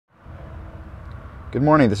Good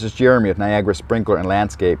morning, this is Jeremy with Niagara Sprinkler and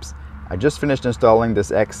Landscapes. I just finished installing this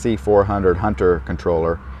XC400 Hunter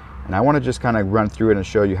controller, and I want to just kind of run through it and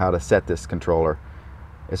show you how to set this controller.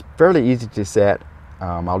 It's fairly easy to set.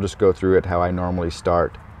 I'll just go through it how I normally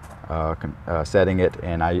start setting it,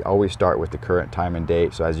 and I always start with the current time and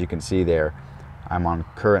date. So as you can see there, I'm on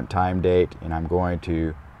current time date, and I'm going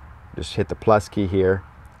to just hit the plus key here,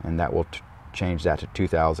 and that will change that to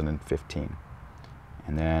 2015.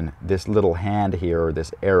 And then this little hand here, or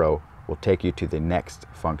this arrow, will take you to the next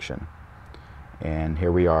function. And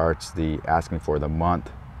here we are, it's asking for the month.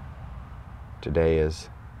 Today is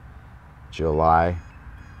July,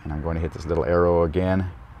 and I'm going to hit this little arrow again.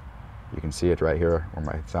 You can see it right here where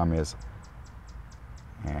my thumb is,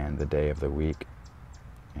 and the day of the week,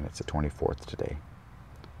 and it's the 24th today.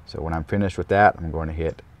 So when I'm finished with that, I'm going to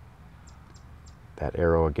hit that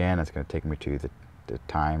arrow again. It's going to take me to the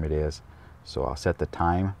time it is. So I'll set the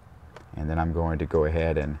time, and then I'm going to go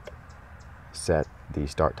ahead and set the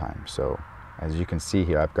start time. So as you can see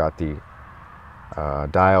here, I've got the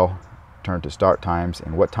dial turned to start times,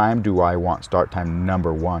 and what time do I want start time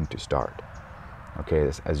number 1 to start? Okay,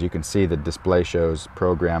 as you can see, the display shows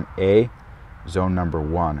program A, zone number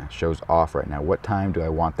 1 shows off right now. What time do I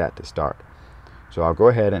want that to start? So I'll go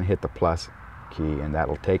ahead and hit the plus key, and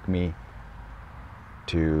that'll take me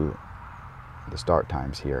to the start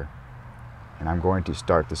times here. And I'm going to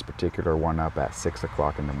start this particular one up at 6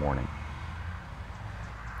 o'clock in the morning.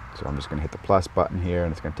 So I'm just going to hit the plus button here,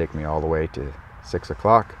 and it's going to take me all the way to 6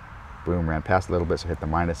 o'clock. Boom, ran past a little bit, so hit the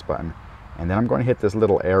minus button. And then I'm going to hit this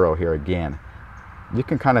little arrow here again. You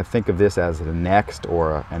can kind of think of this as the next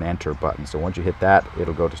or an enter button. So once you hit that,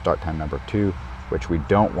 it'll go to start time number 2, which we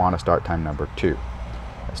don't want to start time number 2.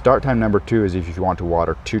 Start time number 2 is if you want to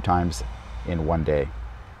water 2 times in one day.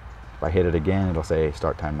 If I hit it again, it'll say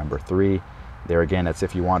start time number 3. There again, that's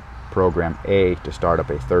if you want program A to start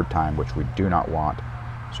up a 3rd time, which we do not want.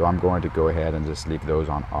 So I'm going to go ahead and just leave those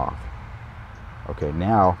on off. Okay,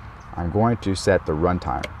 now I'm going to set the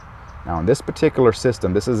runtime. Now in this particular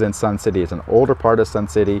system, this is in Sun City. It's an older part of Sun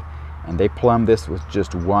City, and they plumbed this with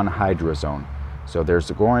just one hydro zone. So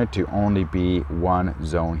there's going to only be one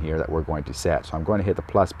zone here that we're going to set. So I'm going to hit the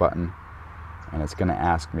plus button, and it's going to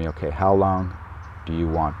ask me, okay, how long do you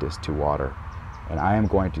want this to water? And I am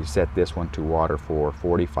going to set this one to water for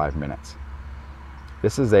 45 minutes.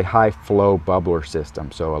 This is a high flow bubbler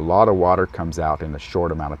system, so a lot of water comes out in a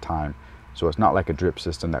short amount of time. So it's not like a drip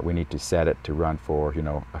system that we need to set it to run for,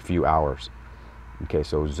 a few hours. Okay,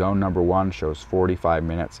 so zone number 1 shows 45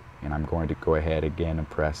 minutes, and I'm going to go ahead again and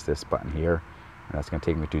press this button here, and that's going to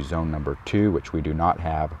take me to zone number 2, which we do not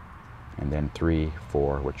have, and then 3,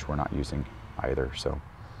 4, which we're not using either. So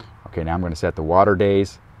okay, now I'm going to set the water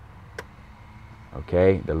days.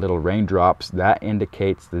 Okay, the little raindrops, that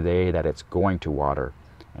indicates the day that it's going to water.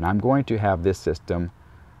 And I'm going to have this system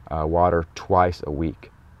water twice a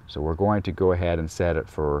week. So we're going to go ahead and set it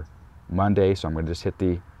for Monday. So I'm going to just hit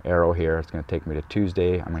the arrow here. It's going to take me to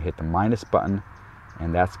Tuesday. I'm going to hit the minus button,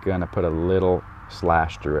 and that's going to put a little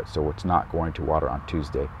slash through it. So it's not going to water on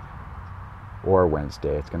Tuesday or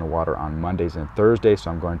Wednesday. It's going to water on Mondays and Thursdays.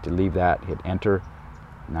 So I'm going to leave that, hit enter.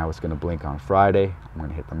 Now it's going to blink on Friday. I'm going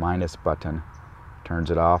to hit the minus button.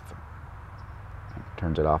 Turns it off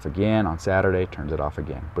again on Saturday, turns it off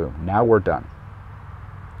again. Boom, now we're done.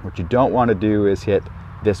 What you don't want to do is hit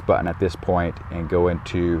this button at this point and go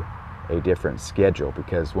into a different schedule,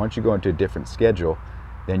 because once you go into a different schedule,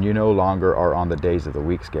 then you no longer are on the days of the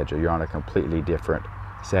week schedule. You're on a completely different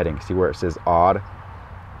setting. See where it says odd?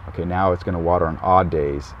 Okay, now it's going to water on odd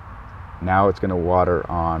days. Now it's going to water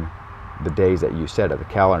on the days that you set it, the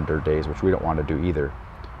calendar days, which we don't want to do either.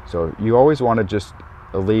 So you always want to just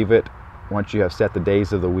leave it, once you have set the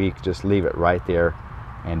days of the week, just leave it right there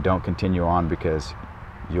and don't continue on, because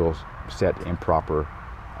you'll set improper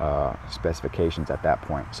specifications at that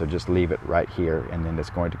point. So just leave it right here, and then it's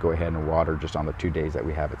going to go ahead and water just on the 2 days that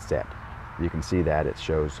we have it set. You can see that it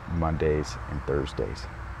shows Mondays and Thursdays.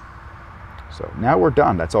 So now we're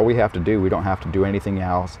done. That's all we have to do. We don't have to do anything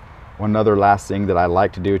else. One other last thing that I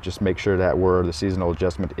like to do is just make sure that the seasonal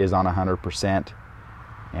adjustment is on 100%.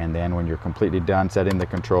 And then when you're completely done setting the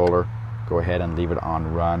controller, go ahead and leave it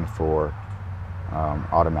on run for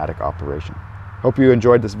automatic operation. Hope you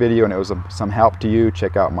enjoyed this video and it was some help to you.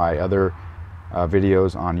 Check out my other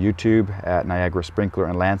videos on YouTube at Niagara Sprinkler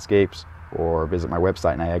and Landscapes, or visit my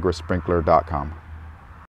website, niagarasprinkler.com.